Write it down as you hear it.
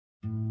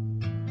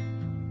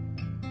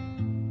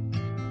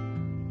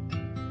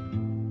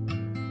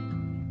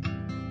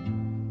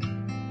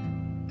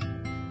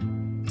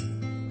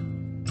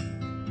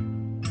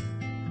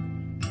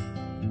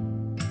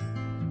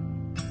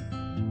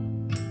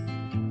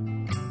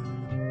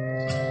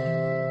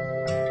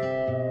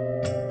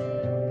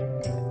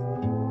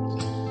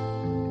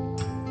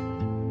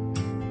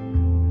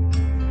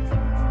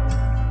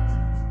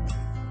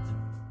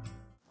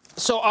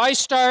So I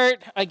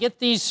get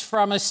these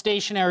from a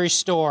stationery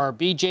store,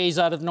 BJ's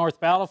out of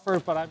North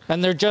Battleford,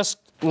 and they're just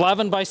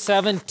 11 by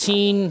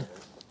 17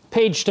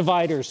 page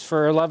dividers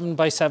for 11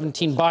 by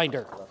 17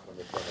 binder.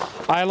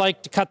 I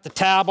like to cut the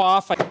tab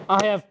off.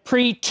 I have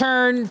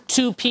pre-turned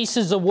 2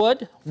 pieces of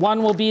wood.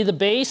 One will be the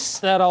base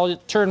that I'll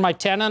turn my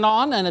tenon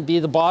on, and it'll be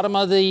the bottom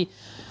of the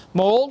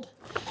mold.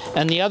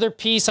 And the other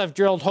piece, I've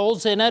drilled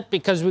holes in it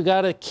because we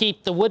got to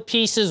keep the wood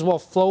pieces will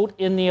float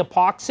in the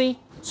epoxy.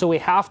 So we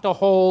have to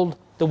hold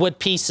the wood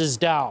pieces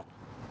down.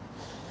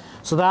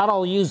 So that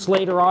I'll use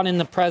later on in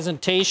the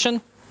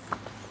presentation.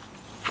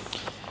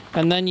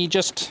 And then you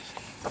just,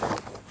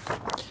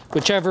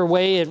 whichever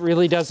way, it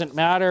really doesn't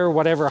matter,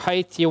 whatever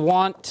height you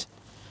want.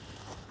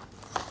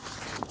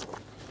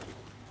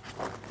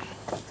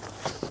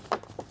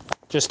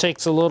 Just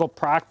takes a little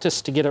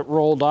practice to get it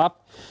rolled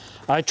up.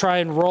 I try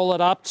and roll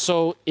it up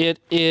so it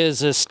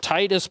is as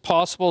tight as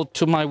possible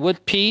to my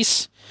wood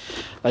piece.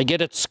 I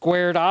get it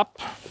squared up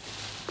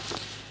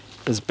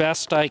as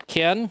best I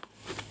can.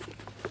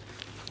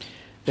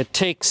 It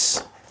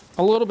takes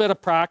a little bit of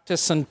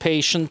practice and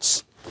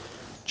patience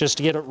just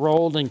to get it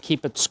rolled and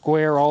keep it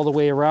square all the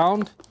way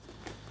around.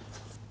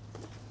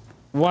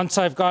 Once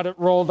I've got it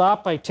rolled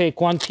up, I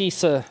take one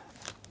piece of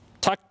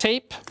tuck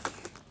tape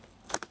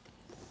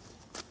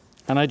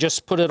and I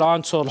just put it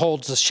on so it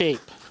holds the shape.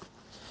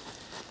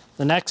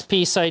 The next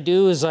piece I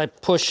do is I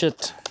push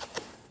the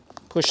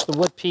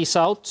wood piece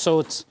out so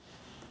it's,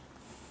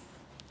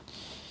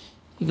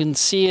 you can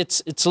see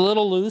it's a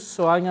little loose,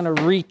 so I'm going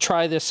to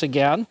retry this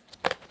again.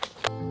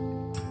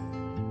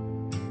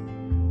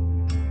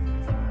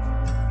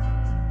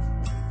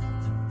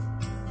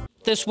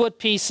 This wood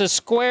piece as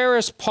square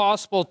as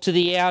possible to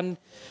the end.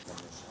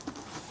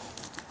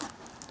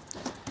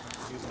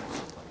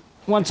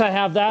 Once I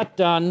have that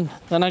done,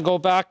 then I go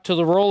back to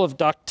the roll of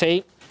duct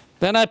tape.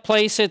 Then I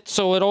place it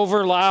so it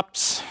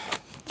overlaps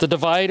the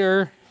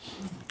divider,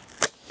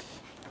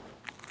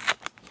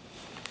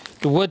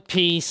 the wood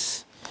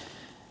piece,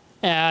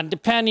 and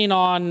depending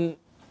on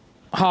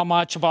how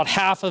much, about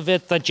half of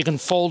it that you can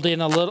fold in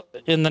a little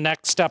in the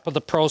next step of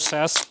the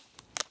process.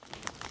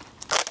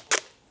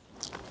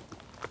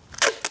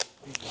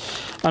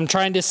 I'm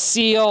trying to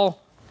seal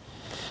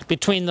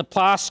between the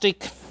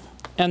plastic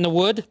and the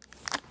wood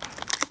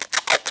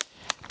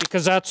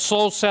because that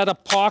slow set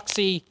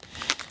epoxy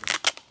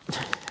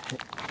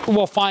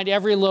will find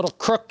every little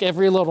crook,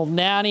 every little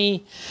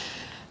nanny.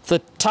 The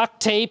tuck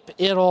tape,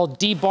 it'll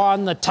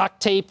debond the tuck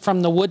tape from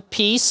the wood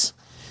piece.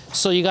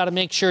 So you got to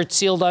make sure it's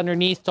sealed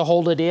underneath to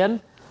hold it in.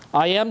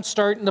 I am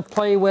starting to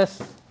play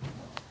with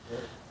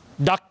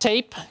duct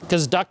tape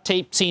because duct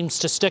tape seems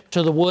to stick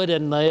to the wood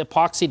and the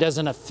epoxy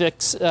doesn't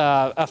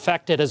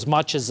affect it as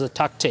much as the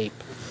tuck tape.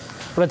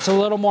 But it's a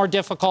little more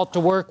difficult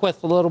to work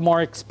with, a little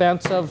more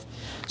expensive.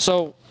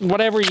 So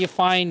whatever you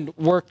find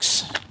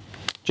works,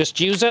 just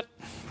use it.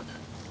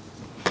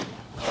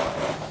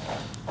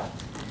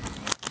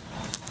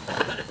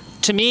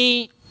 To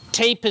me,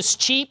 tape is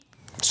cheap.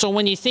 So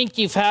when you think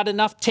you've had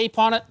enough tape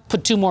on it,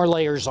 put 2 more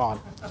layers on.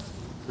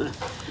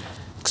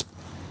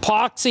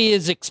 Epoxy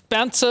is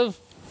expensive,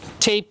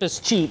 tape is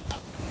cheap.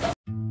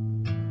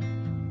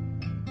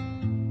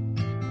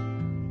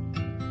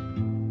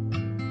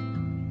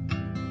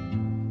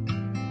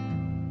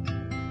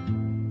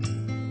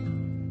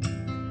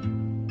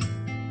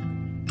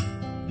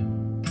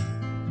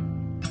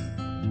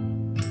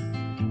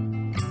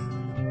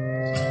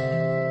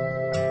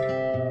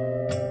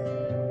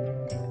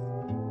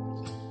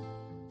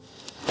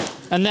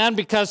 And then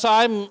because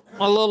I'm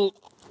a little,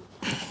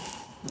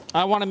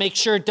 I want to make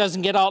sure it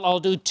doesn't get out, I'll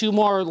do 2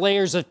 more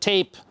layers of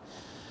tape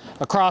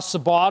across the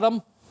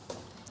bottom.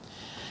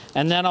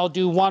 And then I'll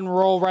do 1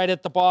 roll right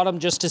at the bottom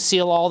just to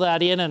seal all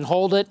that in and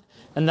hold it.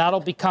 And that'll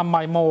become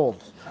my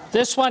mold.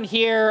 This one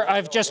here,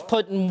 I've just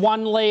put in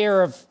 1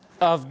 layer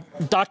of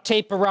duct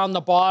tape around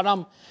the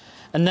bottom.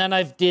 And then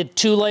I've did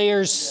 2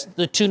 layers,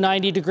 the 2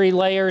 90-degree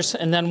layers,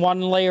 and then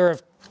 1 layer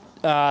of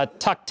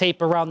tuck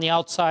tape around the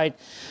outside,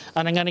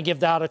 and I'm going to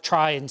give that a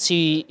try and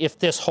see if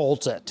this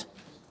holds it.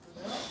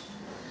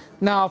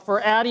 Now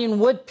for adding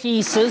wood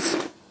pieces,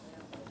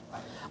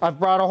 I've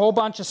brought a whole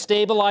bunch of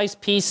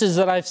stabilized pieces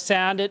that I've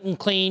sanded and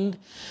cleaned.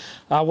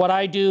 What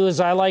I do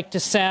is I like to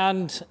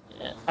sand,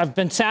 I've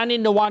been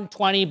sanding to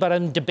 120, but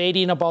I'm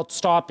debating about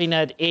stopping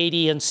at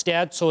 80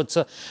 instead, so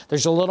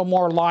there's a little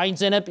more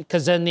lines in it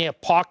because then the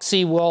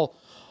epoxy will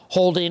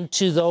hold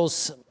into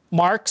those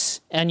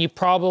marks and you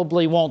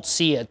probably won't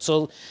see it.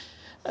 So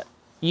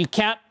you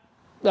can't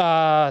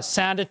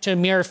sand it to a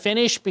mirror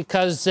finish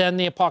because then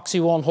the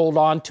epoxy won't hold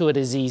on to it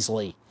as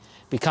easily.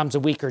 It becomes a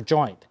weaker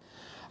joint.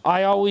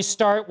 I always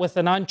start with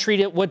an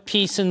untreated wood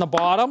piece in the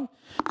bottom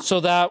so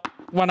that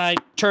when I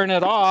turn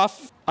it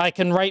off, I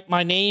can write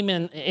my name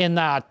in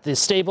that. The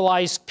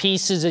stabilized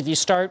pieces, if you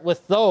start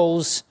with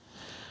those,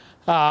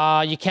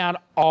 you can't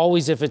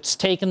always, if it's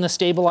taken the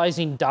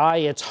stabilizing dye,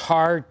 it's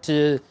hard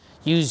to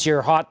use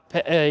your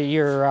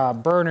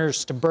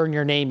burners to burn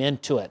your name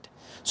into it.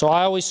 So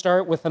I always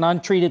start with an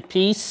untreated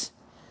piece,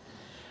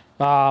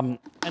 And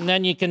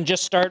then you can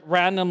just start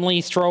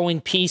randomly throwing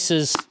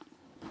pieces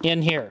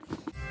in here.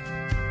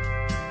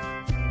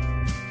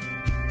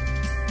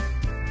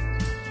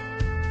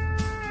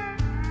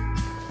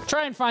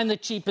 Try and find the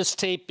cheapest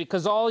tape,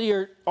 because all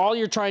you're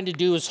trying to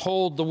do is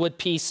hold the wood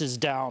pieces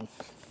down.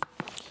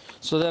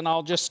 So then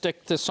I'll just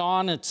stick this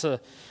on. It's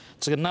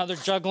another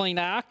juggling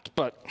act,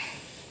 but I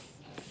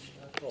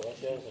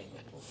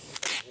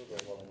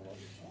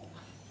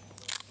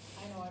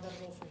know, I gotta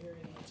go for hearing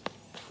aids.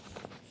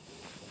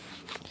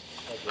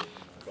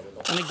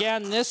 and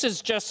again, this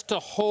is just to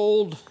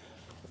hold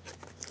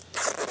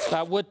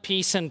that wood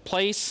piece in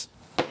place.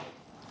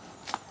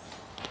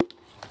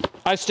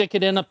 I stick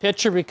it in a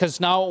pitcher because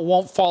now it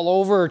won't fall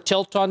over or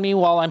tilt on me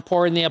while I'm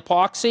pouring the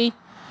epoxy.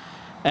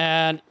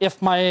 And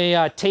if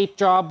my tape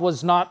job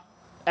was not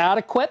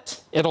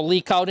adequate, it'll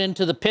leak out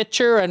into the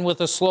pitcher, and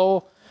with a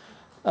slow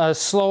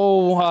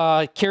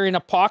curing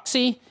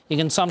epoxy, you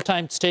can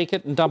sometimes take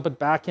it and dump it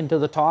back into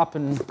the top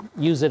and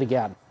use it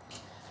again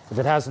if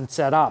it hasn't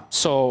set up.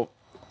 So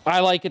I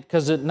like it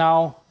because it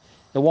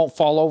won't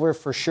fall over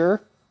for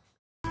sure.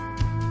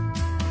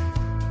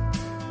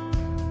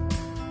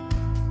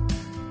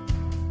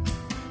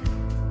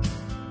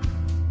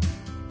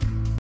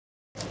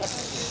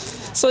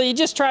 So you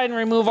just try and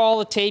remove all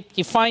the tape.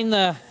 You find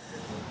the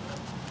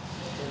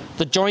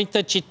joint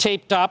that you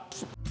taped up.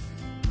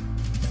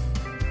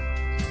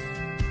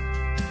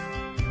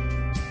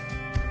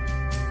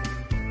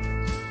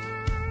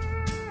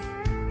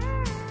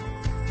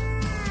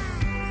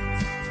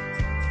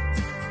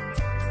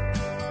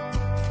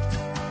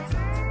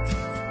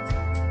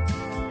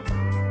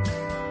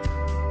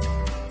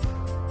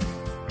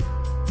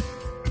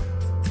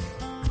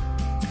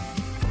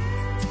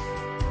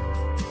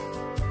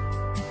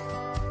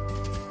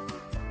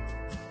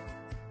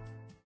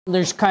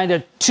 There's kind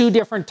of two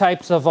different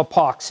types of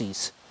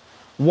epoxies.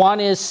 One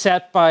is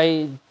set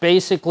by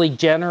basically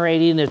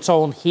generating its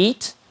own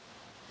heat,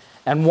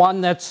 and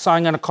one that's,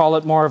 I'm going to call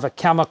it more of a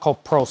chemical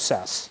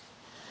process.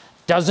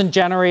 Doesn't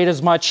generate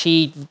as much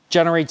heat,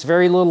 generates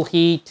very little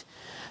heat.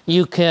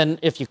 You can,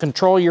 if you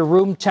control your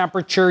room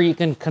temperature, you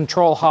can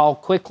control how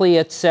quickly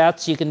it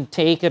sets. You can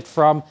take it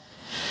from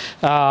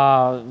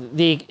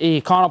the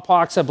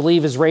Econopox, I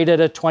believe, is rated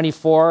at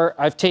 24.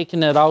 I've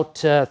taken it out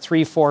to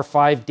 3, 4,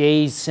 5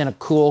 days in a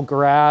cool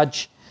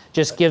garage.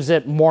 Just gives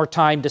it more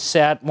time to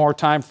set, more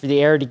time for the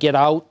air to get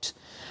out.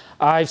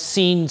 I've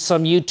seen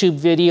some YouTube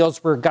videos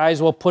where guys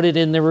will put it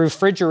in the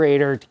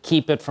refrigerator to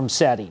keep it from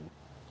setting.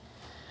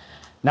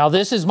 Now,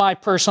 this is my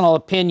personal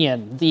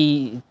opinion.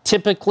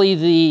 Typically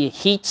the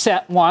heat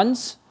set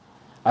ones,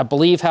 I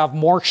believe, have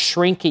more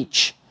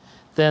shrinkage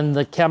than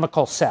the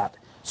chemical set.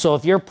 So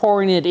if you're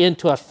pouring it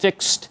into a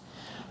fixed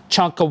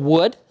chunk of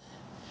wood,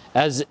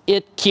 as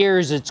it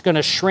cures, it's going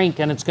to shrink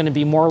and it's going to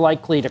be more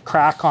likely to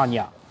crack on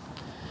you.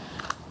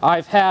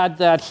 I've had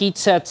that heat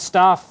set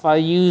stuff. I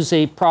use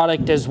a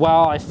product as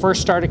well. I first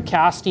started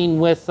casting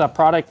with a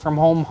product from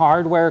Home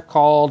Hardware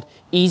called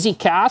Easy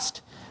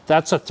Cast.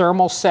 That's a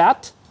thermal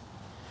set.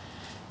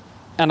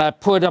 And I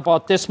put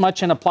about this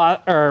much in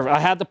I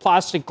had the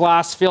plastic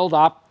glass filled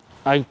up.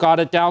 I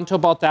got it down to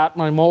about that.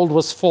 My mold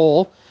was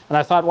full. And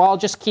I thought, well, I'll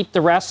just keep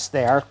the rest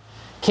there.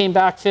 Came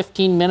back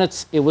 15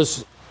 minutes. It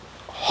was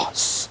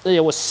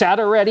set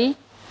already.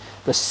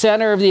 The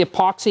center of the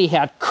epoxy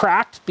had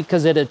cracked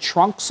because it had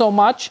shrunk so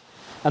much.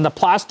 And the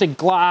plastic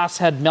glass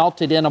had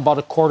melted in about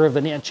 1/4 of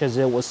an inch as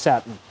it was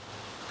setting.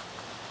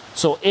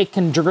 So it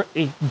can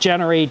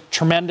generate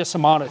tremendous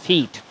amount of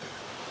heat.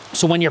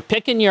 So when you're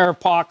picking your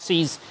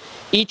epoxies,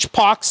 each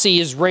epoxy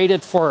is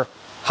rated for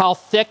how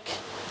thick.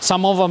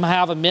 Some of them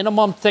have a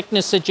minimum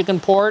thickness that you can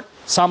pour.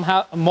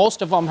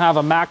 Most of them have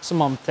a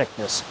maximum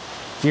thickness.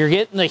 If you're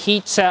getting the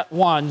heat set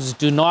ones,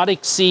 do not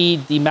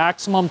exceed the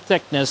maximum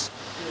thickness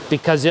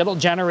because it'll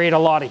generate a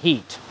lot of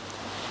heat.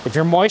 If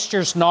your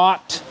moisture's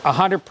not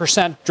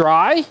 100%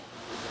 dry,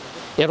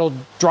 it'll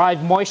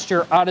drive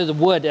moisture out of the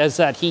wood as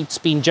that heat's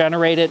being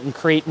generated and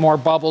create more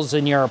bubbles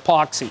in your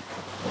epoxy.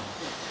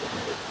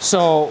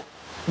 So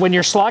when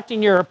you're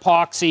selecting your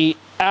epoxy,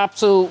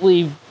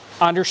 absolutely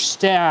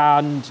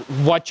understand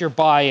what you're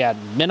buying.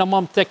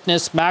 Minimum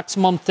thickness,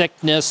 maximum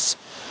thickness,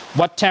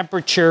 what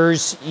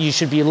temperatures you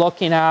should be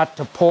looking at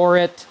to pour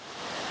it.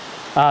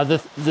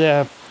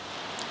 The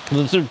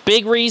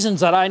big reasons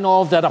that I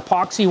know of that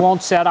epoxy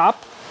won't set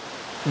up,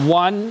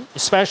 one,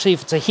 especially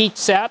if it's a heat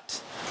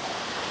set,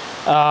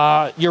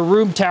 your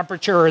room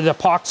temperature or the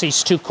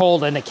epoxy's too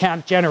cold and it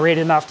can't generate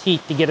enough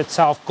heat to get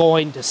itself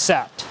going to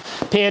set.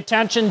 Pay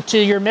attention to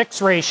your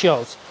mix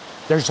ratios.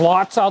 There's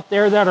lots out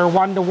there that are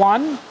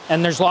 1:1,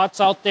 and there's lots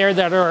out there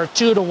that are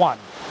 2:1.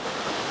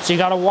 So you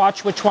got to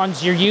watch which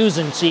ones you're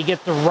using so you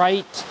get the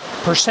right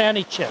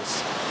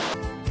percentages.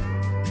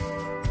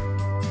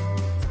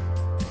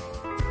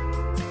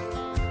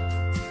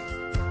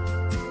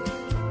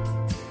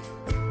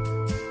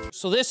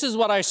 So this is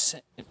what I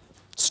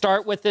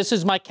start with. This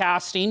is my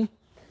casting.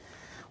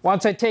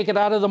 Once I take it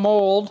out of the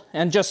mold,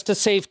 and just to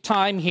save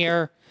time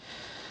here,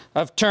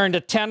 I've turned a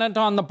tenon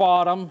on the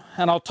bottom,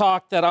 and I'll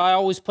talk that I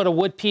always put a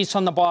wood piece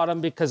on the bottom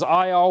because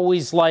I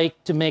always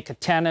like to make a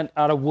tenon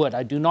out of wood.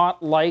 I do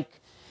not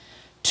like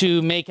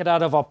to make it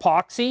out of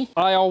epoxy.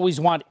 I always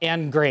want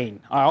end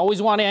grain. I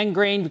always want end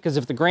grain because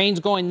if the grain's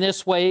going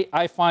this way,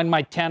 I find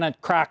my tenon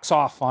cracks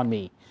off on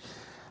me.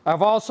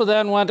 I've also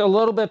then went a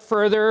little bit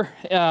further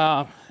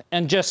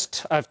and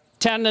just I've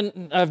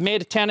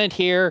made a tenon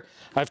here,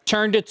 I've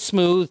turned it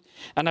smooth,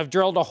 and I've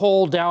drilled a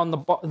hole down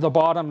the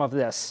bottom of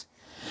this.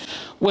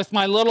 With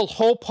my little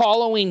hope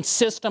hollowing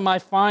system, I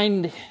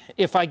find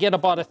if I get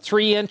about a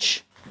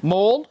 3-inch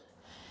mold,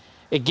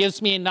 it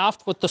gives me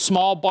enough with the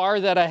small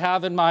bar that I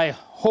have in my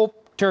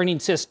hope turning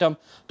system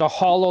to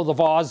hollow the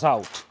vase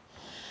out.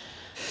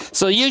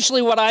 So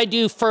usually what I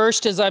do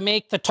first is I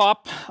make the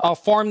top, I'll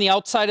form the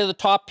outside of the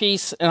top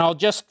piece, and I'll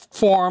just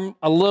form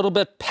a little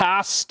bit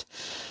past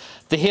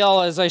the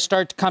hill as I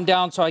start to come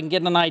down so I can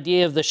get an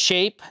idea of the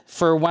shape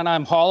for when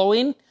I'm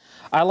hollowing.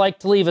 I like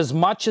to leave as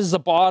much as the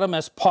bottom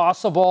as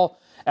possible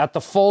at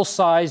the full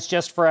size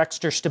just for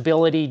extra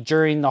stability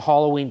during the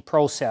hollowing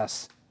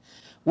process.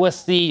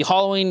 With the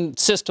hollowing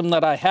system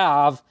that I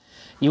have,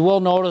 you will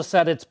notice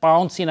that it's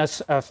bouncing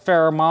a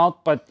fair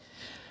amount, but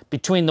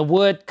between the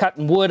wood,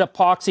 cutting wood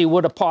epoxy,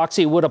 wood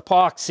epoxy, wood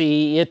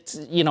epoxy,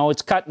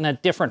 it's cutting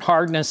at different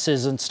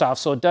hardnesses and stuff,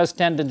 so it does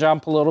tend to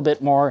jump a little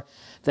bit more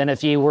than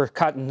if you were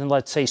cutting,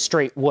 let's say,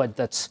 straight wood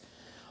that's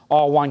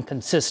all one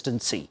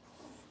consistency.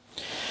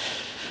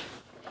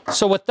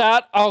 So with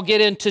that, I'll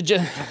get into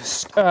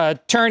just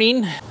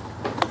turning.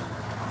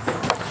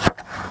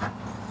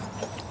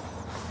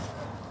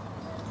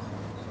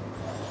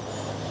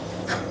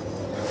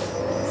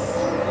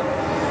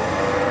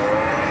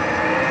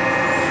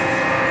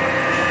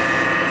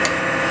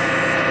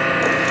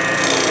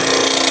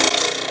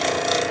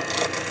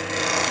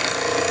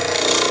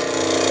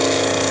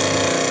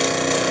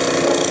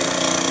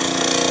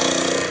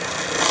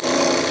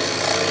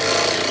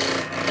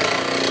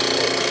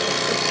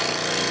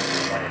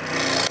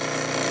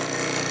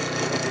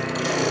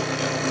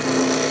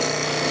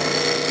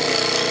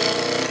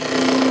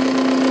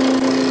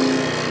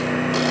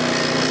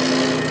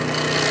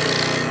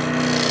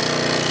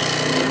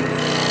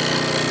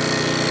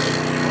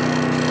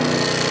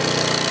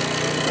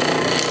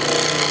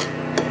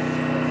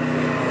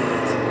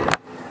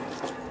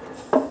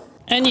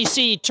 And you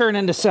see you turn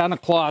into Santa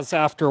Claus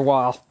after a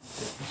while.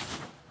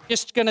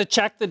 Just gonna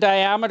check the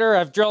diameter.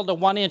 I've drilled a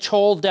 1-inch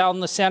hole down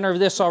the center of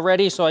this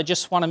already, so I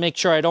just wanna make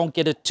sure I don't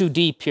get it too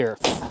deep here.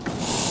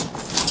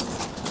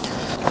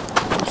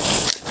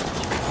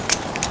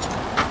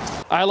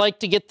 I like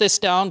to get this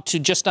down to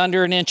just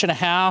under 1.5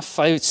 inches.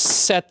 I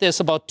set this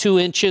about 2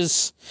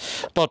 inches,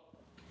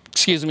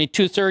 excuse me,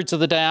 2/3 of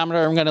the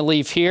diameter I'm gonna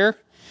leave here.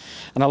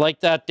 And I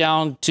like that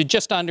down to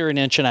just under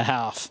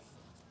 1.5 inches.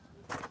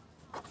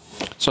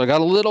 So I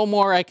got a little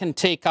more I can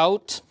take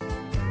out.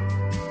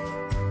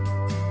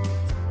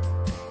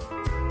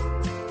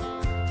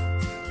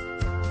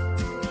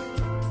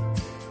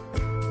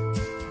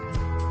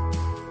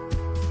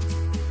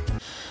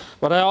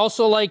 What I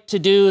also like to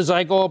do is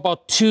I go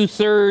about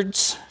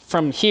 2/3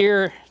 from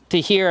here to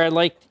here. I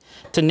like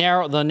to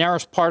narrow the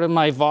narrowest part of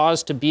my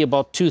vase to be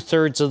about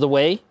 2/3 of the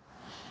way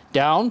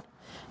down.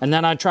 And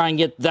then I try and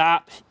get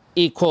that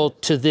equal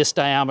to this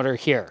diameter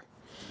here.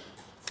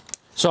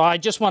 So I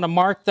just want to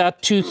mark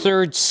that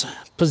 2/3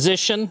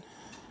 position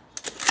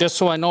just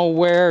so I know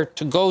where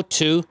to go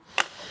to.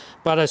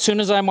 But as soon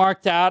as I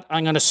mark that,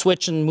 I'm going to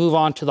switch and move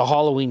on to the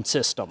hollowing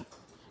system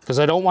because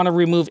I don't want to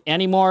remove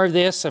any more of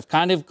this. I've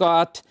kind of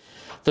got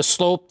the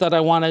slope that I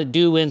want to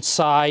do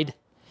inside,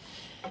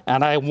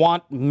 and I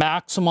want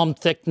maximum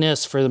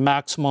thickness for the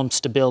maximum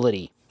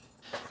stability.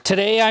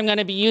 Today I'm going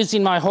to be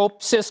using my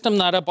Hope system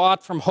that I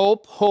bought from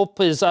Hope. Hope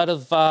is out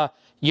of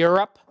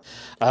Europe.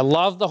 I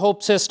love the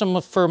Hope system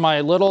for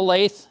my little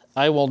lathe.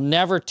 I will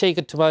never take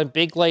it to my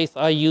big lathe.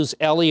 I use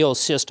Elio's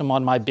system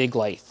on my big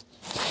lathe.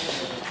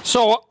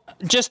 So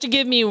just to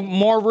give me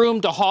more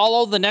room to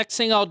hollow, the next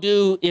thing I'll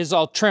do is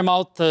I'll trim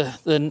out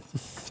the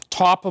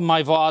top of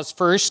my vase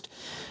first.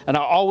 And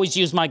I always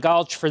use my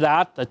gouge for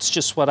that. That's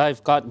just what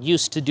I've gotten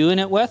used to doing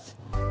it with.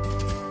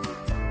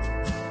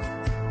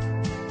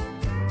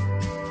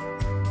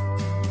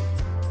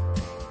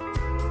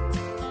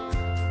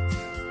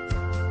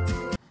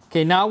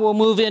 Okay, now we'll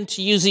move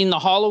into using the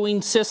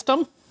hollowing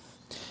system.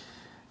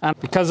 And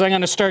because I'm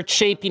going to start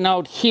shaping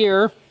out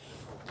here,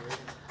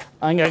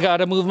 I got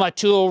to move my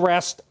tool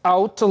rest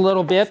out a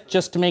little bit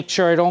just to make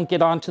sure I don't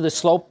get onto the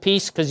slope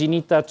piece because you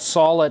need that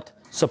solid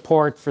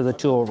support for the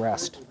tool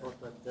rest.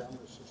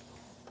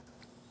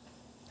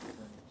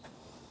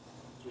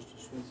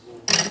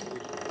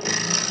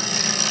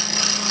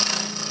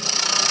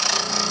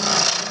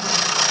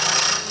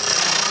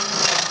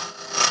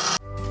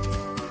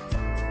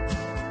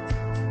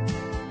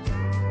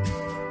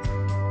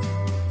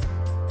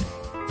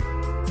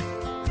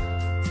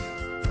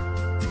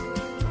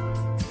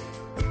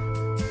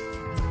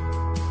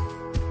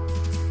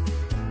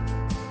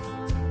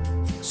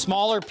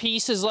 Smaller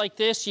pieces like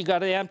this, you got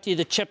to empty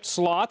the chipped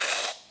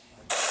slots.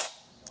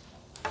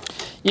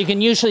 You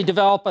can usually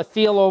develop a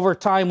feel over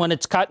time when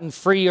it's cutting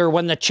free or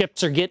when the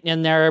chips are getting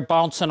in there,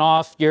 bouncing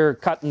off your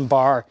cutting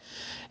bar.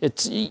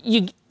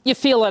 You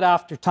feel it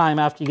after time,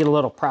 after you get a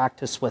little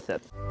practice with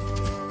it.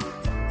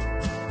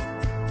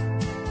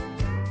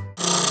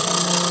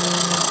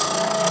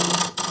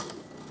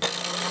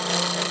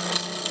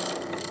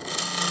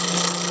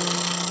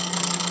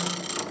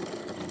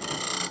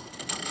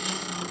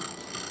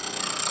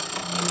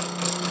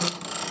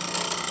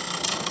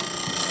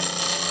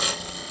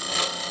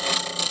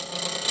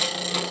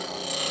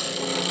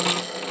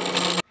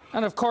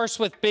 And of course,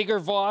 with bigger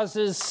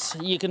vases,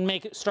 you can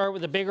start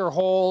with a bigger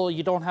hole.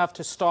 You don't have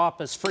to stop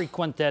as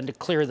frequent then to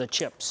clear the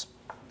chips.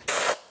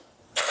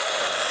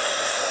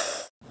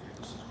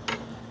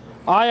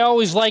 I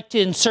always like to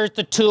insert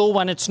the tool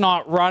when it's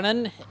not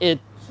running. It's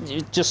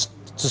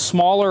a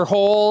smaller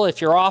hole. If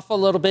you're off a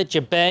little bit,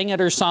 you bang it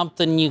or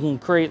something, you can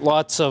create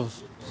lots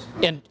of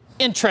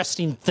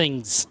interesting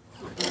things.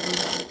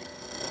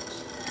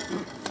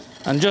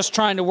 I'm just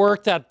trying to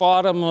work that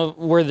bottom of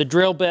where the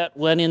drill bit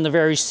went in the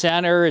very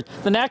center.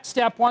 The next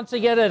step, once I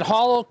get it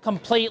hollow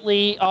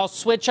completely, I'll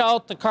switch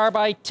out the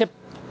carbide tip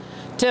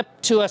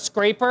to a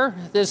scraper.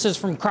 This is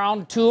from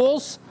Crown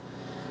Tools.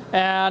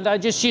 And I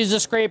just use a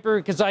scraper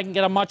because I can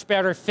get a much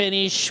better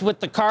finish. With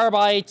the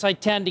carbides, I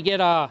tend to get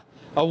a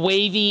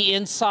wavy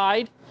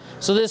inside.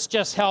 So this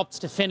just helps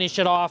to finish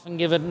it off and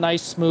give it a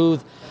nice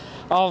smooth.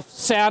 I'll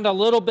sand a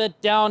little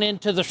bit down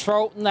into the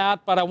throat and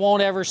that, but I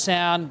won't ever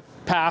sand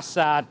past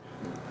that.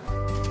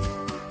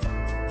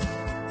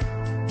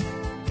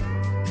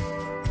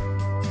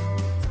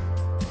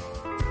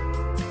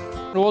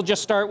 We'll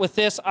just start with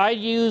this. I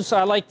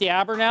like the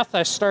Aberneth.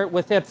 I start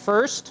with it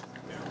first.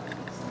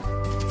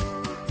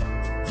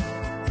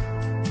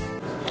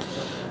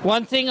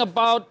 One thing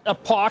about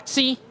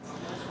epoxy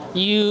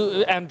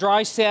and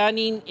dry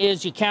sanding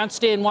is you can't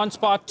stay in one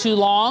spot too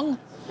long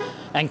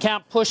and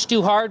can't push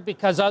too hard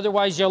because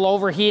otherwise you'll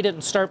overheat it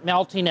and start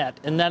melting it.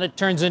 And then it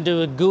turns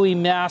into a gooey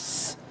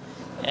mess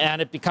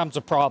and it becomes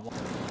a problem.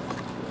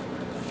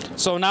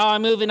 So now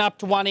I'm moving up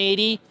to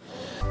 180.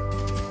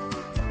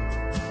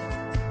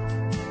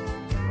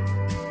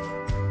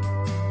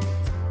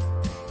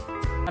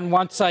 And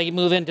once I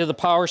move into the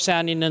power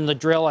sanding and the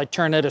drill, I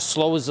turn it as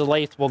slow as the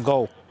lathe will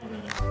go.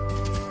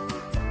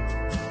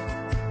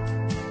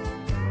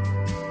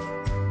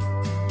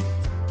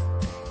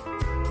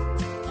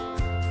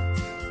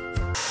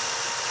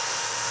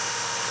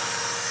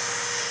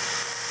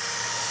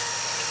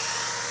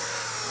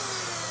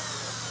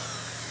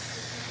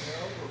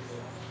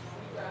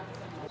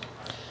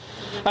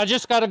 I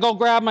just got to go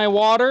grab my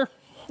water,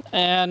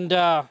 and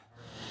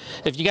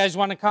if you guys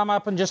want to come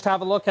up and just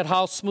have a look at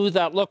how smooth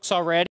that looks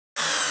already.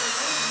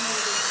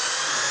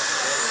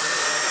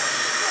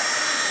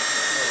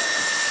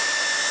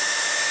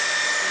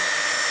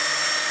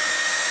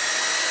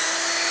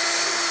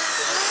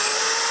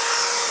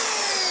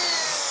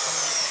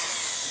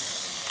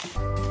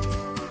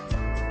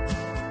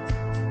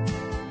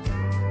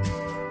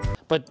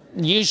 But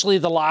usually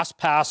the last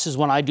pass is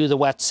when I do the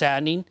wet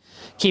sanding.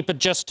 Keep it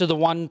just to the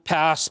one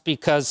pass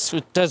because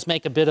it does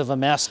make a bit of a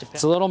mess.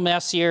 It's a little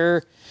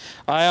messier.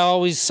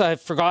 I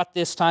forgot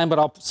this time, but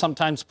I'll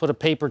sometimes put a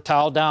paper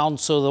towel down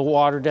so the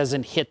water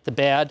doesn't hit the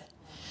bed.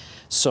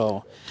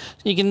 So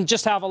you can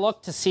just have a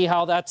look to see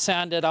how that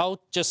sanded out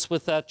just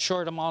with that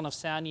short amount of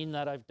sanding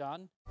that I've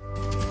done.